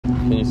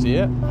Can you see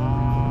it?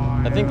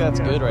 I think that's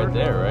good right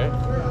there, right?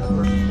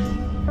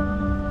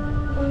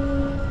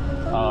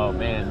 Oh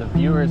man, the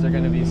viewers are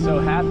gonna be so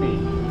happy.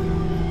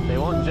 They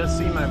won't just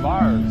see my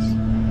bars.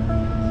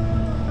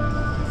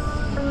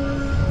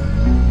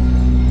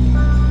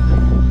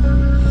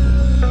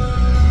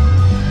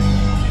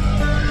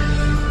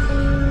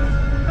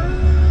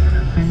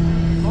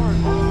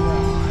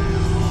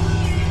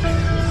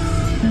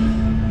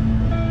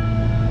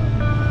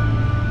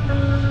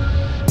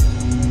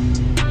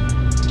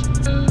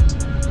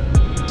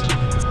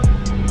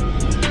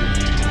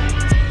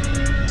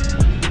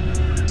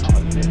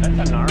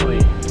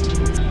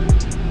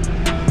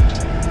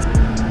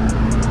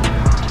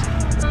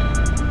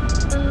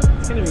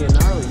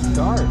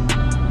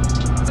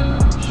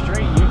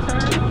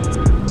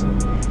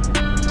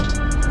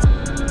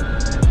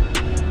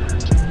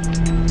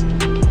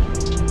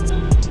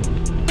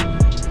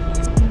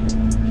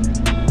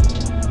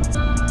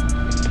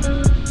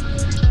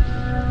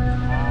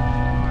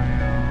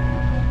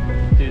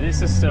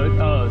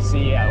 Oh,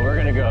 see, yeah, we're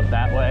gonna go up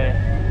that way.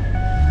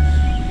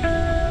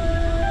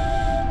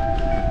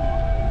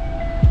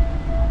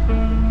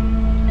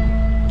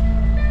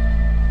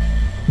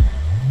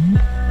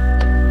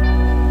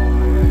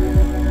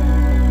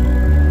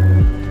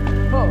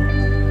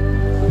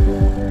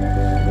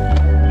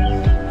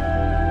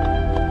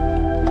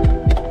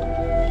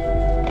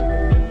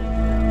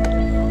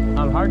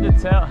 Hard to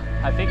tell.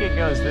 I think it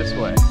goes this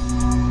way.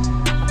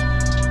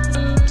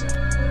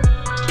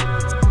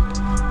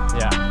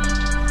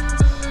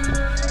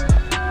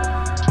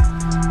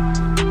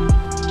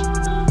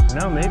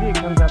 No, maybe it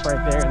comes up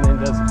right there and then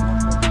does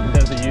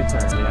a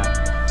U-turn, yeah.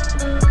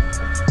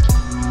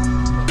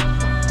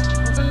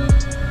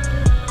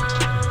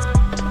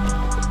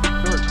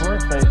 Short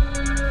course, but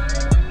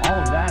all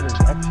of that is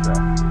extra.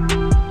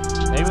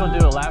 Maybe we'll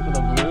do a lap with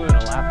the blue and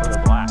a lap with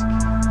the black.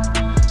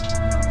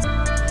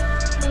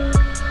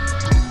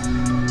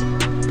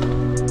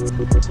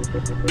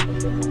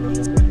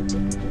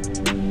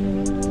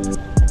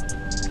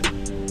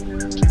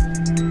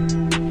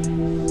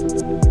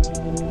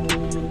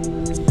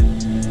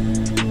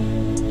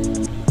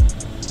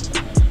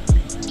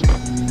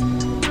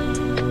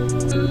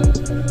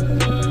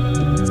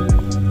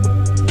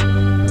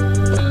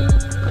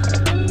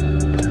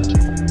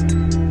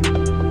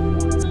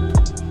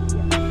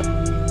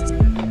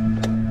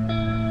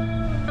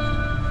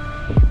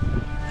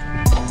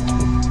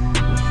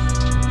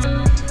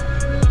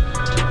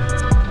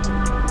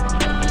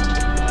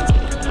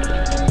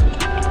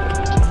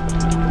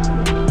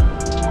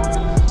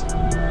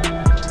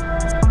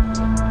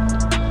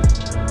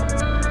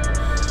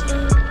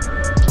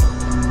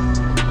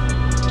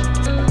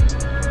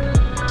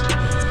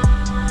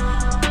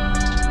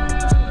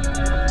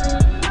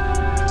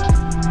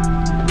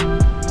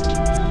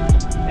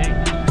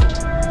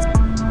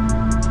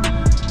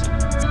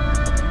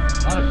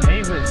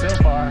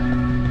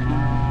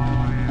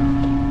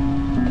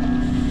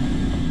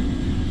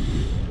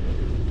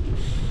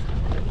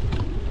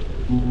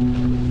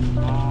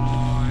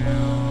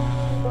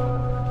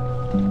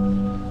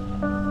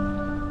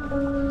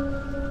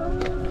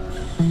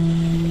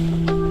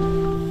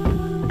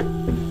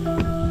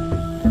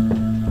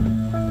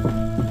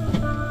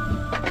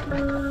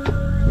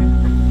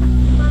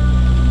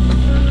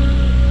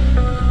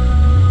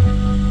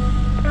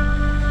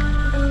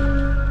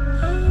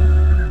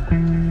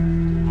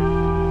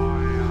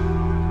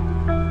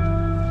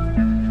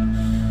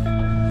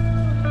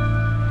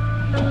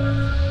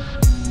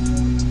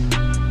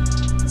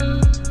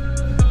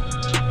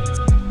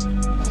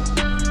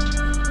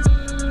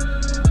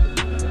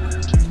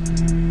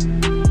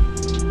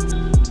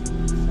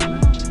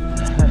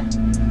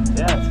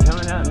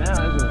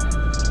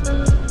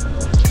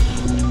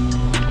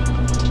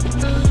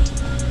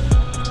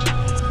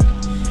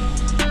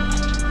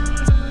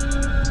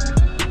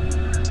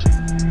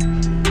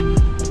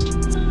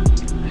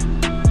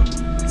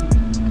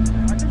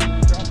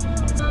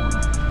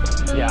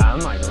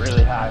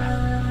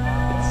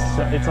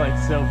 It's like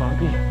so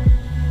bumpy.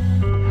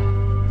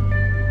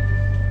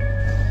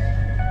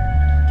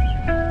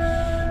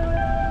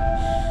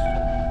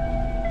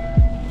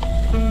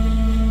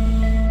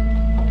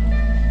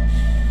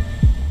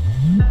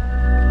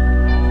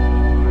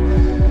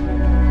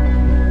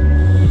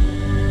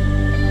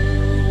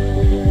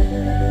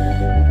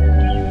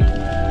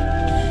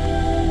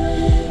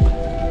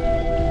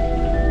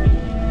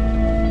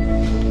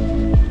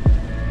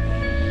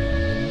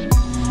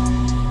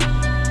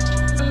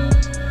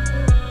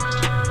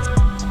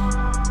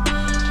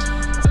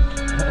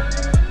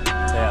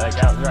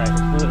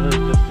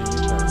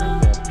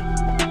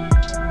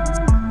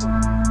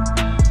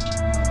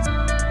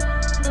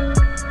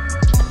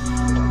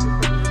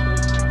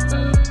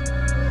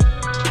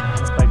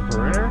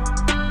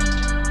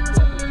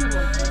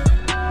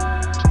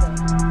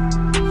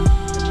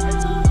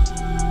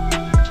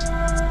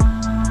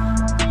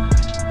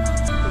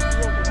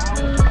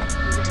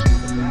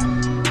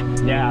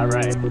 Yeah,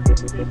 right.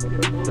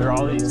 There are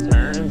all these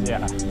turns. Yeah,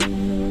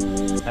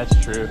 that's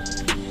true.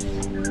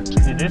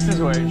 Dude, This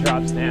is where it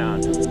drops down.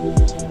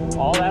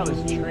 All that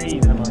was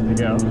trees a month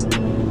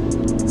ago.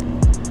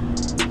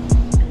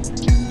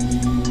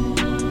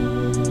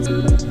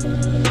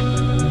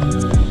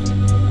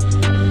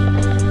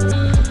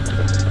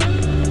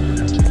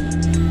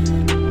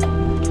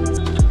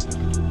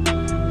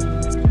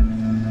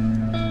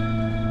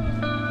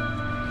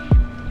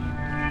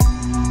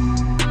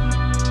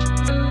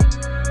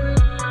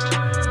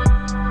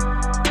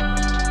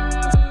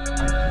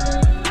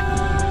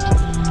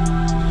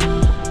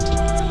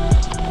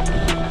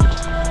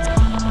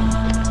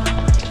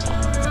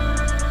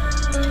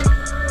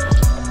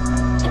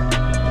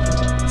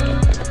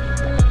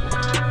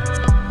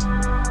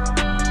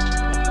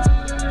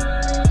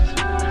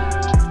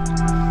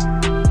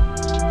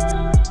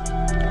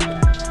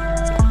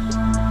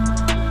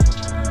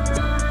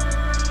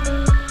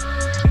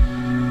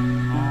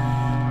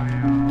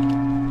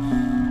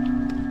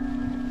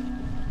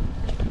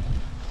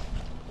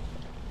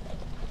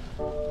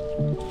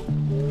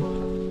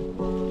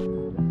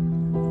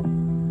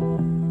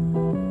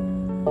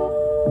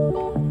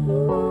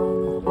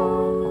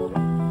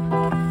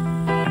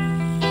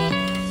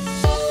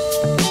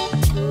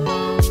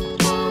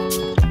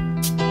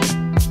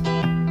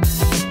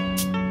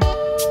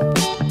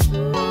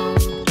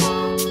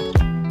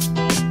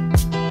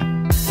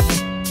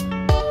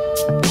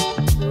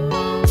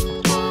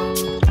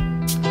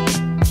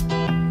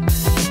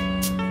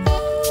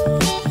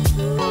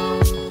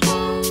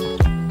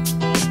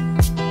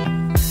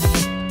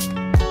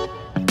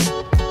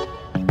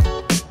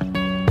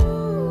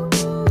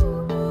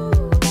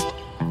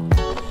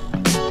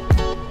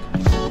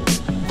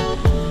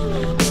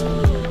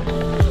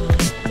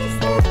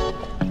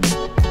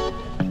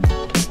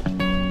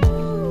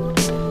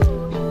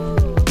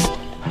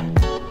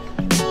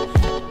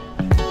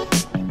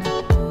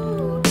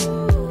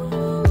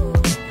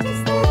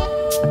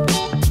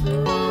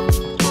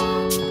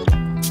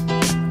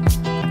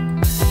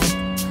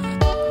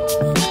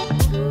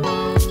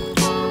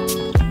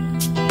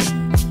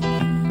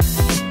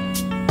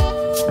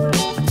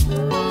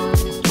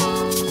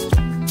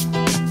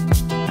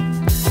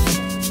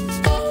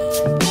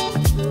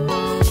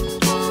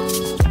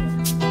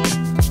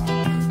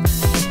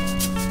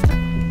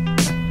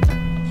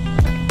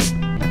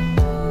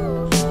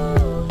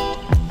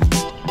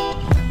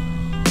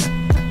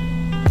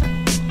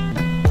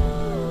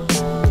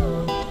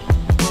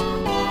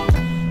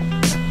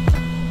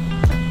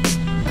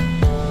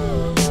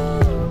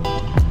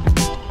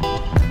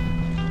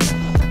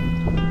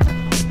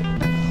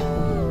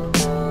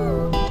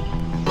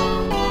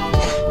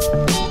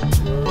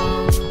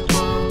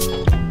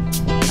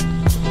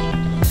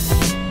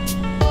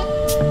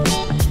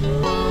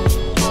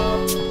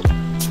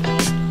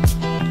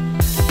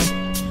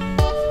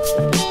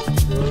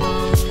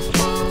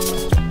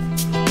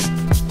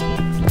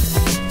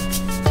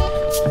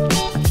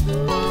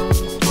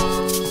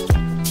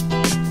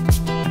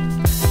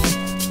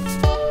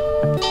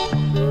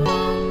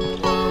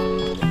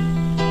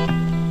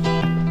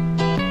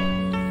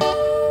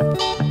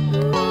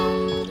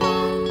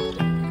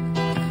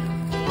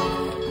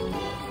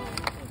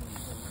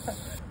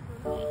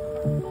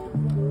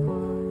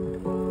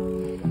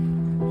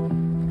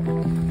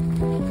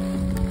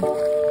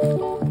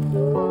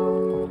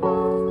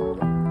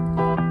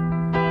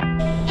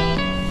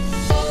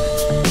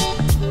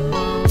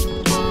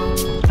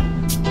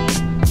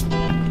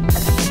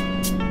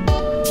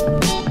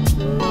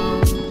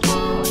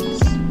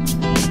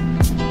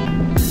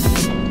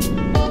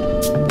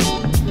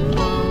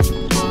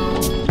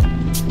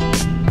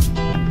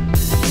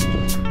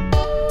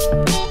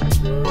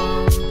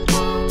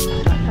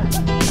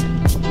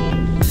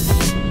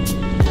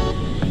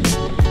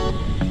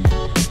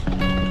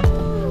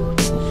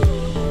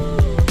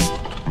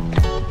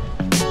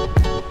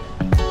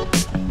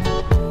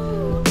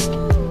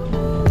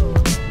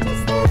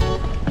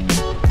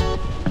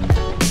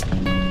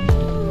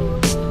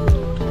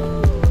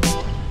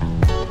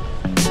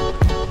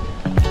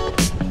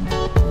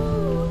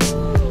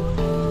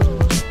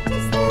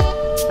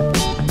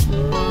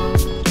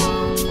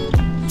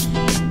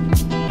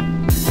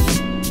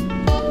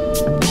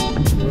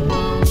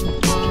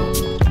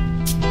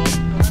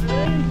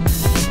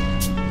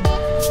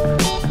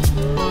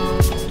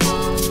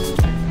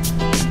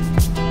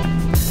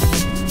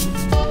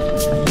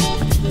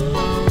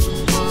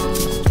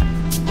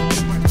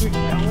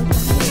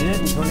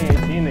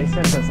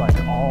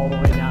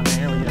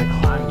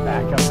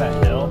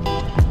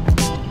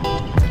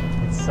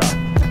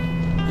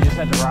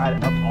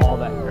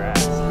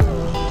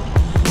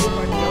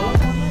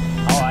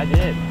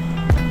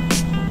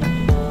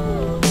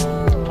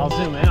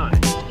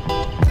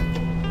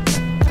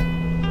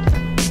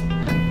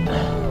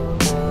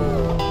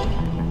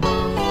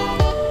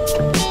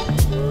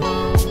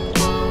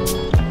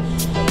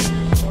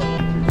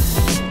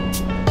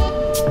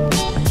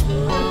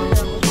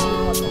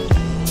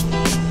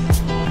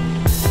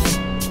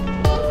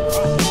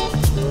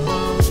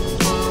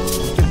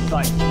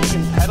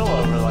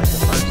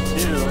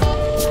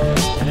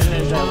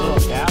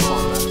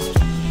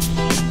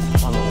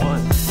 on the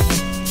one.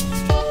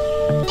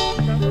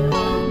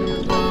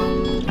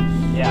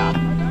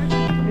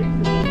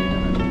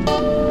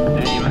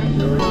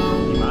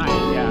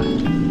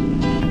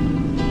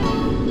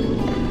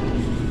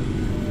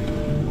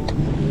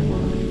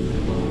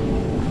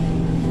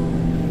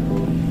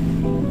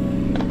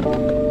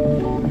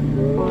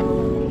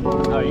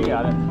 Oh, you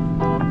got it.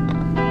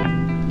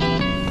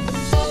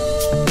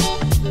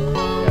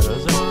 Yeah,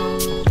 those are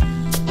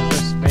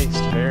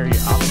spaced very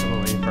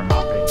optimally for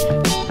hopping.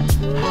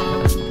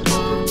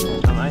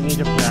 I might need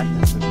to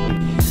practice this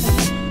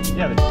week.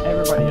 Yeah, but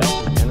everybody else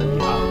is gonna be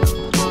hopping.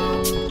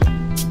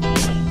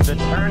 The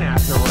turn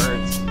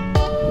afterwards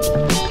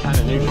kind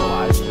of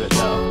neutralizes it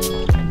though,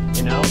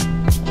 you know?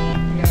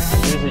 Yeah.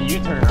 There's a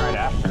U-turn right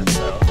after,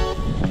 so.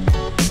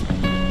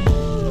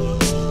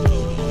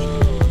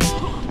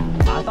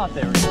 I thought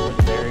they were gonna